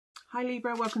Hi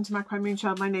Libra, welcome to Magpie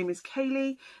Moonchild. My name is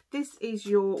Kayleigh. This is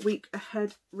your week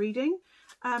ahead reading.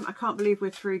 I can't believe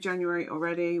we're through January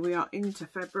already. We are into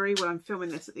February. Well, I'm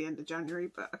filming this at the end of January,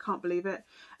 but I can't believe it.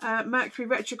 Mercury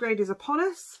retrograde is upon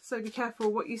us, so be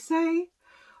careful what you say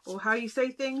or how you say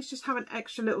things. Just have an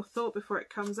extra little thought before it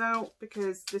comes out,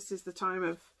 because this is the time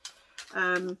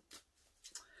of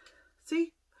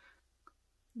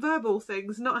verbal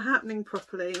things not happening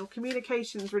properly, or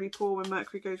communication's really poor when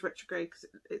Mercury goes retrograde, because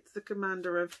it's the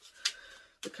commander.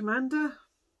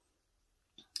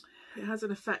 It has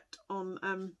an effect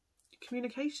on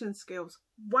communication skills.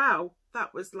 Wow,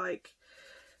 that was like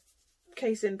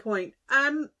case in point.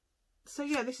 So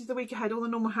yeah, this is the week ahead. All the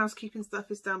normal housekeeping stuff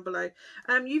is down below.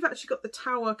 You've actually got the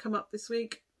Tower come up this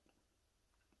week.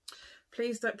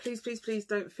 Please don't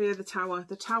fear the Tower.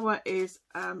 The Tower is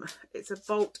it's a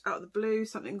bolt out of the blue,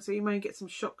 something, so you may get some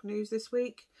shock news this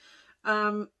week.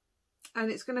 And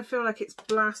it's going to feel like it's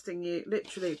blasting you,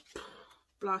 literally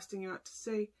blasting you out to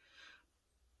sea.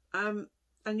 And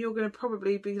you're going to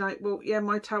probably be like, well, yeah,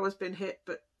 my tower's been hit,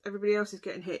 but everybody else is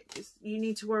getting hit. You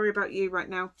need to worry about you right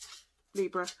now,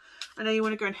 Libra. I know you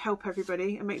want to go and help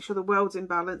everybody and make sure the world's in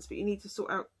balance, but you need to sort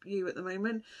out you at the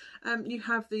moment. You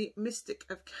have the Mystic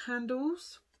of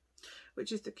Candles,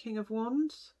 which is the King of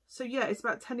Wands. So yeah, it's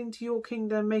about tending to your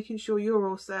kingdom, making sure you're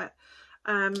all set.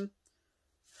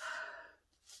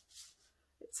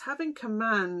 It's having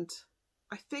command.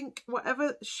 I think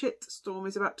whatever shit storm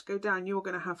is about to go down, you're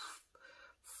going to have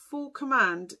full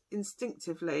command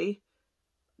instinctively,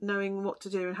 knowing what to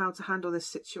do and how to handle this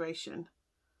situation.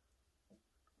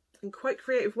 And quite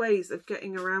creative ways of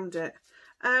getting around it.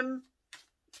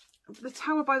 The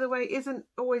Tower, by the way, isn't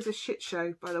always a shit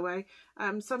show, by the way.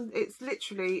 It's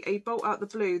literally a bolt out the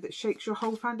blue that shakes your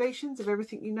whole foundations of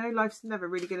everything you know. Life's never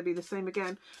really going to be the same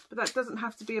again. But that doesn't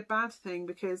have to be a bad thing,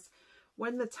 because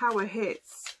when the Tower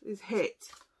is hit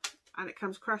and it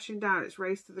comes crashing down, it's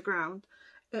raised to the ground,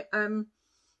 it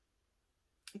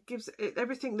gives it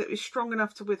everything that is strong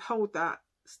enough to withhold that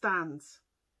stands.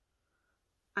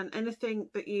 And anything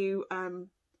that you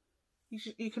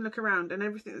can look around, and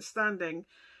everything that's standing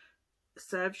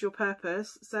serves your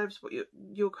purpose, serves what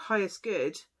your highest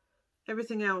good.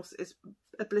 Everything else is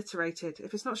obliterated.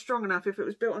 If it's not strong enough, if it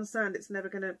was built on sand, it's never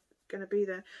gonna be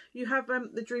there. You have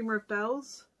the Dreamer of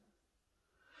Bells.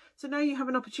 So now you have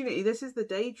an opportunity. This is the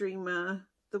daydreamer,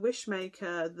 the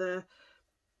wishmaker, the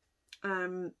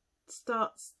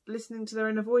starts listening to their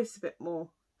inner voice a bit more.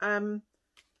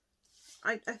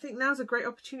 I think now's a great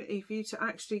opportunity for you to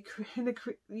actually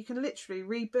you can literally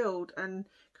rebuild and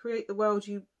create the world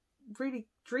you really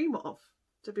dream of,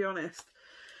 to be honest.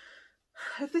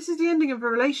 If this is the ending of a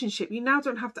relationship, you now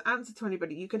don't have to answer to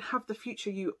anybody. You can have the future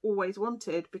you always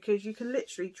wanted, because you can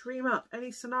literally dream up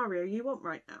any scenario you want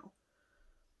right now.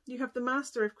 You have the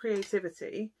Master of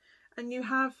Creativity, and you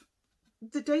have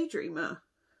the Daydreamer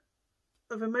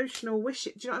of emotional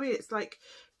wishes. Do you know what I mean? It's like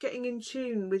getting in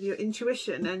tune with your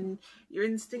intuition and your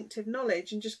instinctive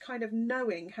knowledge, and just kind of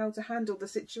knowing how to handle the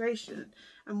situation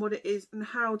and what it is and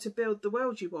how to build the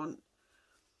world you want.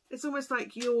 It's almost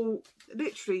like you'll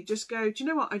literally just go, do you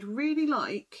know what, I'd really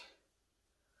like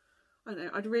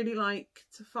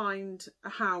to find a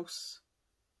house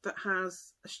that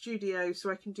has a studio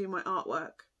so I can do my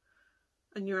artwork.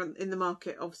 And you're in the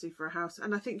market obviously for a house,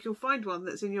 and I think you'll find one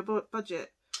that's in your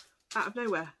budget out of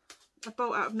nowhere, a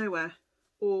bolt out of nowhere.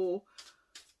 Or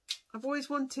I've always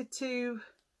wanted to,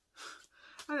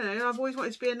 I don't know, I've always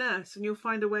wanted to be a nurse, and you'll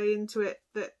find a way into it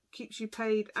that keeps you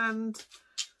paid. And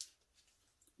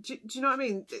do you know what I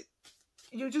mean?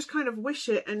 You'll just kind of wish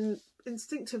it, and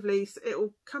instinctively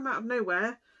it'll come out of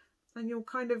nowhere, and you'll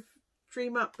kind of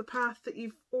dream up the path that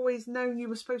you've always known you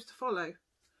were supposed to follow.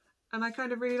 And I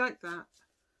kind of really like that.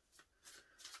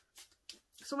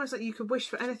 It's almost like you could wish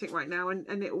for anything right now,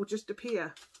 and it will just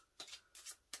appear.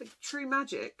 Like true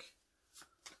magic.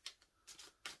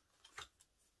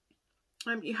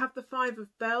 You have the Five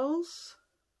of Bells.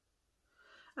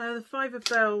 The Five of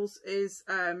Bells is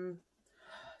kind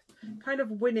of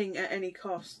winning at any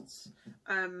costs.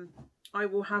 I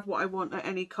will have what I want at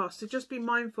any cost. So just be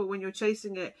mindful when you're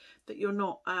chasing it that you're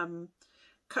not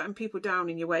cutting people down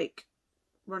in your wake,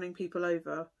 running people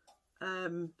over.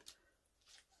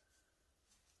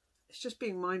 It's just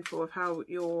being mindful of how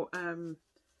you're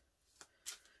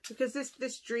because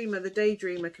this dreamer, the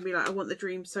daydreamer, can be like, I want the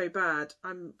dream so bad,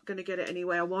 I'm going to get it any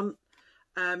way I want.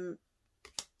 And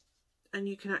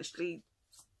you can actually,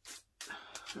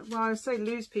 well, I say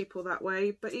lose people that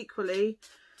way, but equally,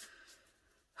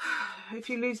 if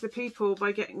you lose the people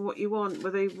by getting what you want,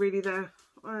 were they really there?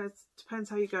 Well, it depends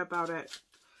how you go about it.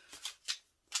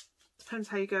 Depends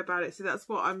how you go about it. So that's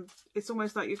what I'm it's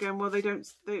almost like you're going, well,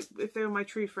 if they were my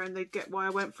true friend, they'd get why I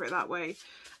went for it that way.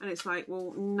 And it's like,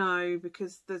 well, no,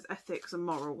 because there's ethics and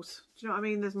morals. Do you know what I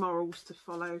mean? There's morals to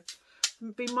follow.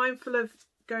 Be mindful of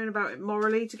going about it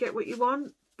morally to get what you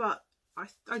want, but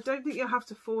I don't think you'll have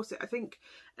to force it. I think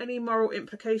any moral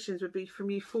implications would be from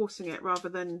you forcing it rather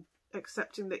than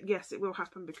accepting that, yes, it will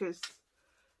happen because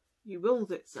you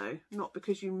willed it so, not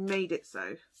because you made it so.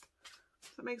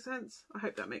 Does that make sense? I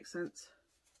hope that makes sense.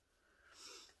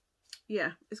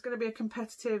 Yeah, it's going to be a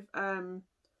competitive, oh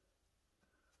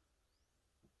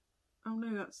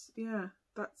no,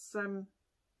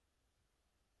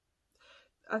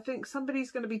 I think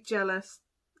somebody's going to be jealous.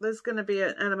 There's going to be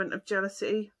an element of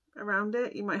jealousy around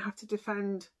it. You might have to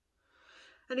defend,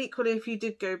 and equally if you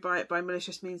did go by it by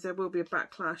malicious means, there will be a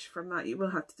backlash from that. You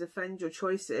will have to defend your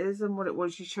choices and what it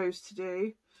was you chose to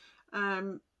do.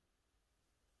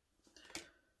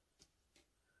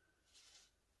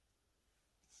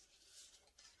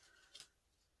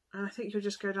 And I think you'll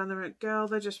just go down the road, girl,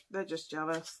 they're just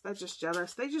jealous. They're just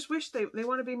jealous. They just wish they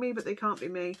want to be me, but they can't be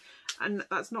me. And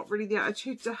that's not really the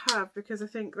attitude to have, because I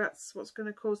think that's what's going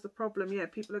to cause the problem. Yeah,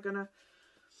 people are going to,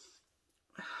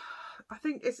 I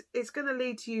think it's going to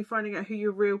lead to you finding out who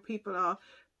your real people are.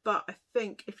 But I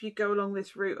think if you go along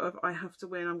this route of, I have to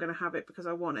win, I'm going to have it because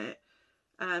I want it,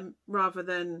 rather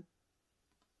than,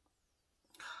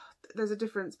 there's a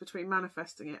difference between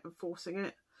manifesting it and forcing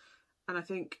it. And I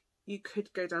think you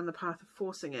could go down the path of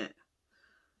forcing it.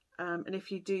 And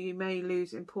if you do, you may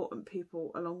lose important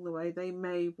people along the way. They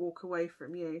may walk away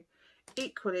from you.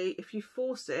 Equally, if you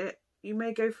force it, you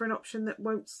may go for an option that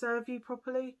won't serve you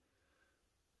properly.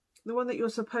 The one that you're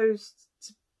supposed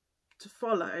to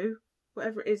follow,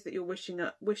 whatever it is that you're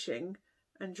wishing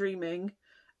and dreaming,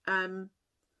 you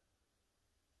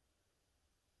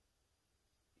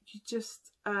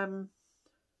just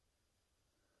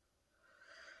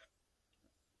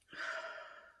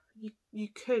you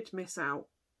could miss out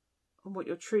on what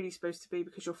you're truly supposed to be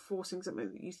because you're forcing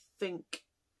something that you think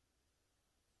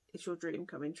is your dream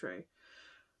coming true.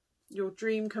 Your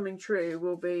dream coming true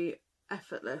will be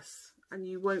effortless, and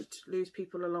you won't lose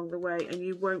people along the way, and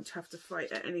you won't have to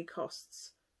fight at any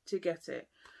costs to get it.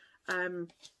 But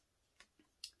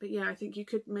yeah, I think you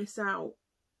could miss out,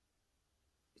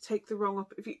 take the wrong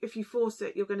if you force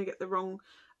it, you're going to get the wrong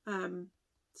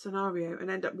scenario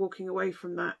and end up walking away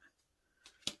from that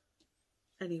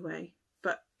anyway.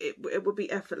 But it will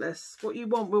be effortless. What you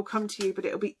want will come to you, but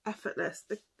it'll be effortless.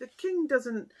 The king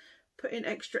doesn't put in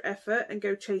extra effort and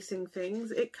go chasing things.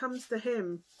 It comes to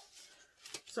him.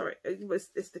 Sorry,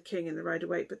 it's the king in the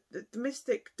Rider-Waite, but the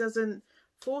mystic doesn't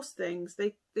force things.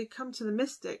 They come to the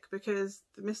mystic because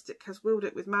the mystic has willed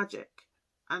it with magic,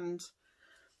 and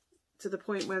to the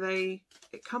point where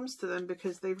it comes to them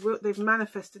because they've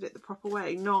manifested it the proper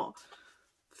way, not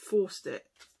forced it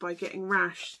by getting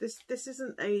rash. This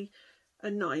isn't a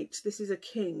knight, this is a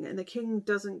king, and the king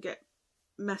doesn't get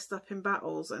messed up in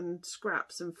battles and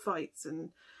scraps and fights and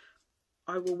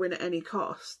I will win at any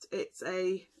cost. It's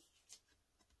a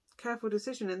careful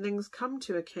decision, and things come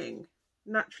to a king,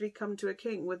 naturally come to a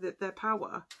king with their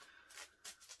power.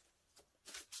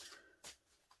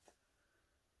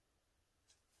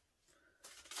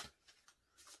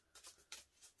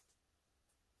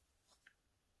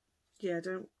 Yeah,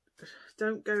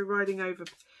 don't go riding over.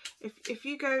 If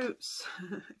you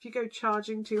go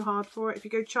charging too hard for it, if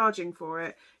you go charging for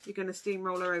it, you're going to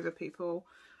steamroller over people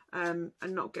and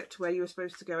not get to where you were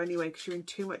supposed to go anyway, because you're in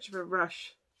too much of a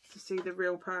rush to see the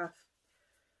real path.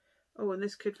 Oh, and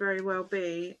this could very well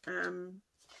be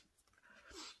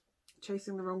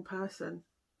chasing the wrong person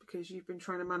because you've been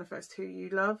trying to manifest who you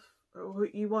love, or who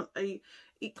you want a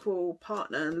equal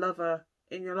partner and lover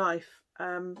in your life.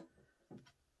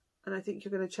 And I think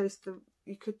you're going to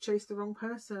you could chase the wrong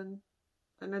person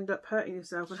and end up hurting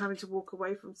yourself and having to walk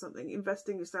away from something,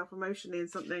 investing yourself emotionally in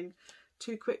something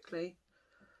too quickly.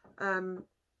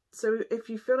 So if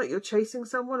you feel like you're chasing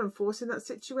someone and forcing that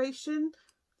situation,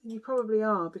 then you probably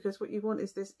are, because what you want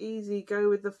is this easy, go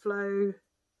with the flow.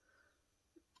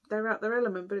 They're out their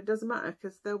element, but it doesn't matter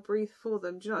because they'll breathe for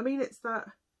them. Do you know what I mean? It's that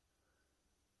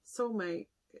soulmate.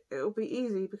 It'll be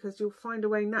easy because you'll find a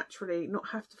way naturally, not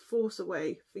have to force a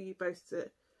way for you both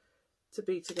to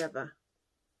be together.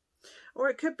 Or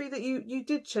it could be that you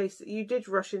did chase it, you did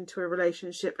rush into a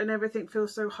relationship and everything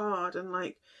feels so hard, and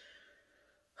like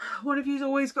one of you's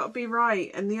always got to be right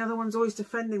and the other one's always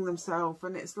defending themselves,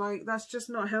 and it's like, that's just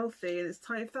not healthy. And it's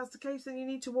time, if that's the case, then you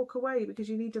need to walk away, because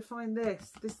you need to find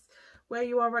this where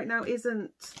you are right now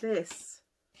isn't this.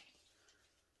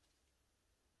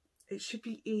 It should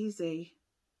be easy.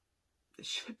 It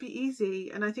should be easy.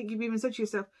 And I think you've even said to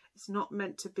yourself, it's not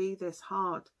meant to be this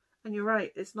hard. And you're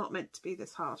right, it's not meant to be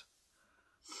this hard.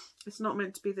 It's not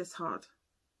meant to be this hard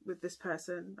with this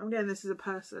person. Again, this is a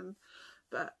person,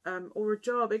 but or a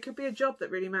job. It could be a job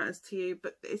that really matters to you,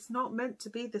 but it's not meant to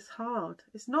be this hard.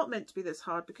 It's not meant to be this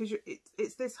hard because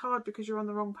it's this hard because you're on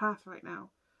the wrong path right now.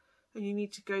 And you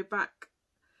need to go back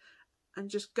and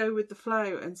just go with the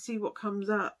flow and see what comes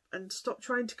up and stop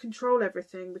trying to control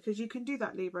everything, because you can do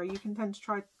that, Libra. You can tend to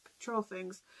try to control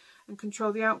things and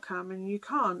control the outcome, and you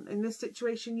can't. In this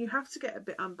situation, you have to get a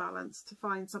bit unbalanced to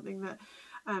find something that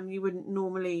you wouldn't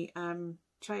normally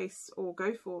chase or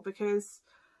go for, because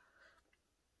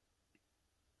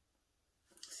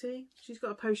see, she's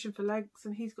got a potion for legs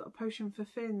and he's got a potion for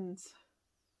fins.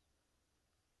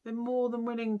 They're more than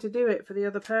willing to do it for the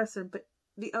other person, but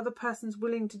the other person's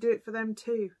willing to do it for them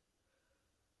too.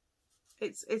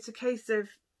 It's a case of,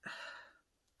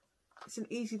 it's an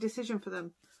easy decision for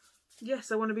them.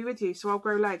 Yes, I want to be with you, so I'll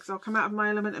grow legs. I'll come out of my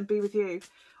element and be with you.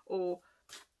 Or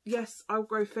yes, I'll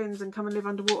grow fins and come and live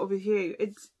underwater with you.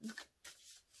 It's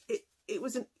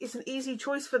an easy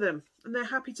choice for them, and they're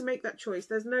happy to make that choice.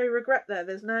 There's no regret there.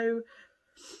 There's none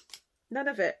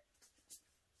of it.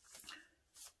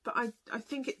 But I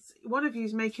think it's one of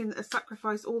you's making a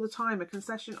sacrifice all the time, a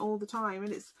concession all the time,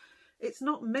 and it's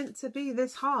not meant to be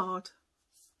this hard.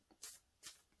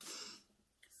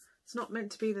 It's not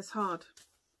meant to be this hard.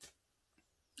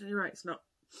 And you're right, it's not.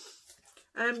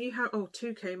 You have, oh,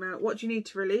 2 came out. What do you need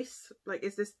to release? Like,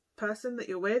 is this person that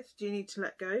you're with, do you need to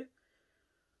let go?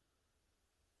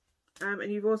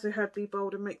 And you've also had be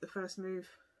bold and make the first move.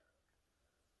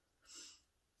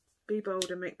 Be bold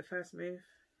and make the first move.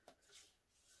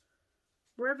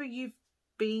 Wherever you've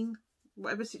been,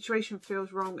 whatever situation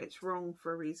feels wrong, it's wrong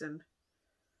for a reason.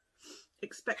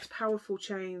 Expect powerful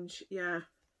change. Yeah.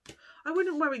 I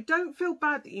wouldn't worry. Don't feel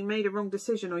bad that you made a wrong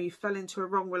decision, or you fell into a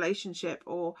wrong relationship,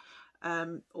 or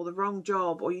the wrong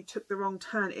job, or you took the wrong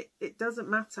turn. It doesn't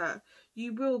matter.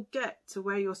 You will get to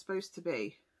where you're supposed to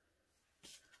be.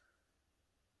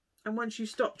 And once you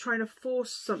stop trying to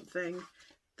force something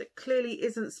that clearly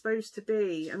isn't supposed to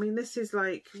be. I mean, this is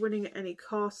like winning at any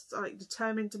cost, like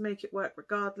determined to make it work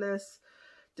regardless,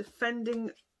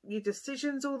 defending your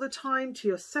decisions all the time, to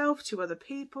yourself, to other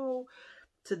people,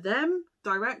 to them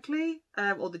directly,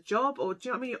 or the job, or do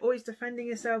you know what I mean? You're always defending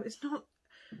yourself. It's not,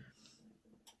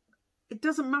 it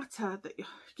doesn't matter that,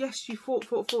 yes, you fought,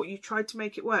 you tried to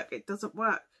make it work. It doesn't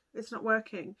work. It's not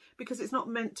working because it's not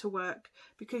meant to work,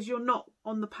 because you're not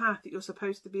on the path that you're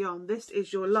supposed to be on. This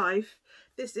is your life.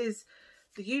 This is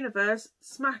the universe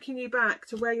smacking you back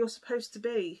to where you're supposed to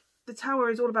be. The Tower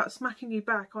is all about smacking you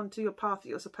back onto your path that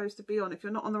you're supposed to be on. If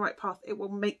you're not on the right path, it will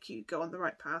make you go on the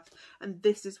right path. And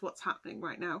this is what's happening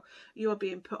right now. You are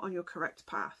being put on your correct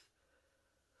path.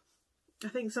 I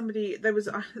think there was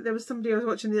somebody I was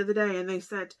watching the other day, and they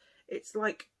said it's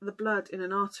like the blood in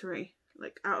an artery.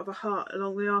 Like out of a heart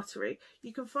along the artery.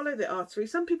 You can follow the artery.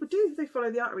 Some people do. They follow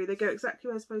the artery. They go exactly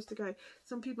where they're supposed to go.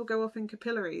 Some people go off in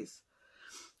capillaries.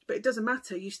 But it doesn't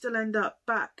matter. You still end up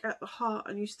back at the heart,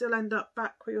 and you still end up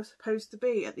back where you're supposed to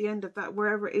be at the end of that,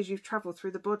 wherever it is you've travelled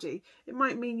through the body. It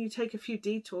might mean you take a few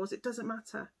detours. It doesn't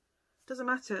matter. It doesn't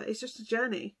matter. It's just a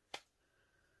journey.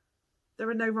 There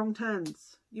are no wrong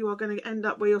turns. You are going to end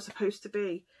up where you're supposed to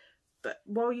be. But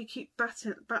while you keep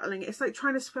battling, it's like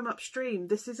trying to swim upstream.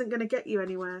 This isn't going to get you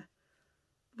anywhere.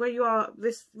 Where you are,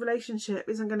 this relationship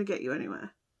isn't going to get you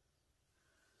anywhere.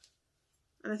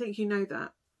 And I think you know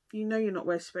that. You know you're not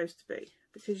where you're supposed to be.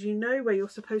 Because you know where you're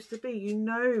supposed to be. You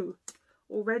know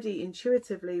already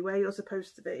intuitively where you're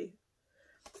supposed to be.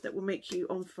 That will make you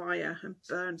on fire and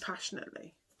burn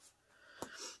passionately.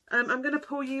 I'm going to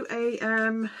pull you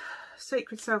a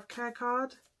Sacred Self-Care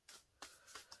card.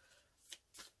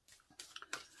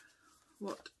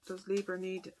 What does Libra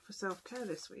need for self-care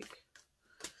this week?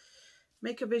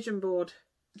 Make a vision board.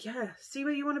 Yeah, see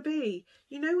where you want to be.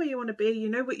 You know where you want to be. You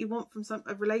know what you want from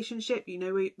a relationship. You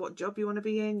know what job you want to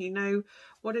be in. You know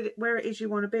where it is you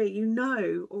want to be. You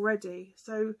know already.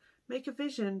 So make a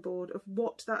vision board of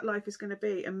what that life is going to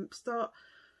be, and start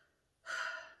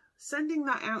sending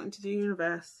that out into the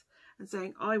universe and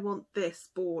saying, I want this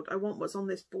board. I want what's on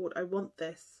this board. I want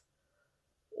this.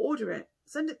 Order it.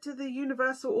 Send it to the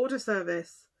Universal Order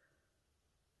Service.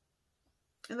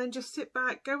 And then just sit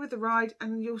back, go with the ride,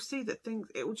 and you'll see that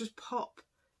it will just pop.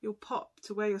 You'll pop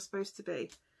to where you're supposed to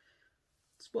be.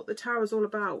 It's what the Tower is all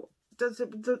about.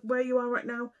 Where you are right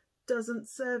now doesn't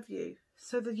serve you.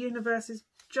 So the universe is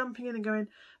jumping in and going,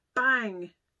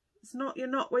 bang. You're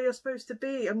not where you're supposed to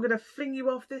be. I'm going to fling you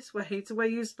off this way to where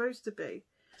you're supposed to be.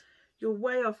 You're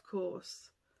way off course.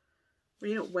 Well,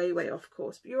 you're not way off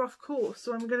course, but you're off course.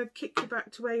 So I'm going to kick you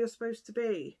back to where you're supposed to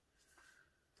be.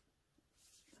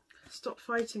 Stop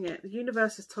fighting it. The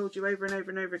universe has told you over and over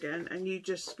and over again, and you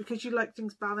just, because you like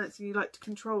things balanced and you like to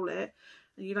control it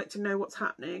and you like to know what's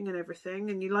happening and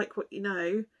everything, and you like what you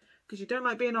know, because you don't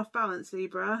like being off balance,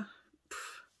 Libra.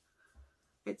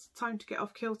 It's time to get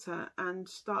off kilter and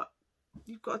start.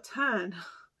 You've got to turn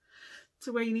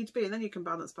to where you need to be, and then you can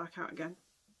balance back out again.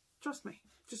 Trust me.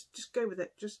 Just go with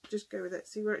it. Just go with it.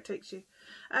 See where it takes you.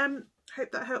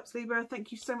 Hope that helps, Libra.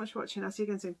 Thank you so much for watching. I'll see you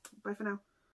again soon. Bye for now.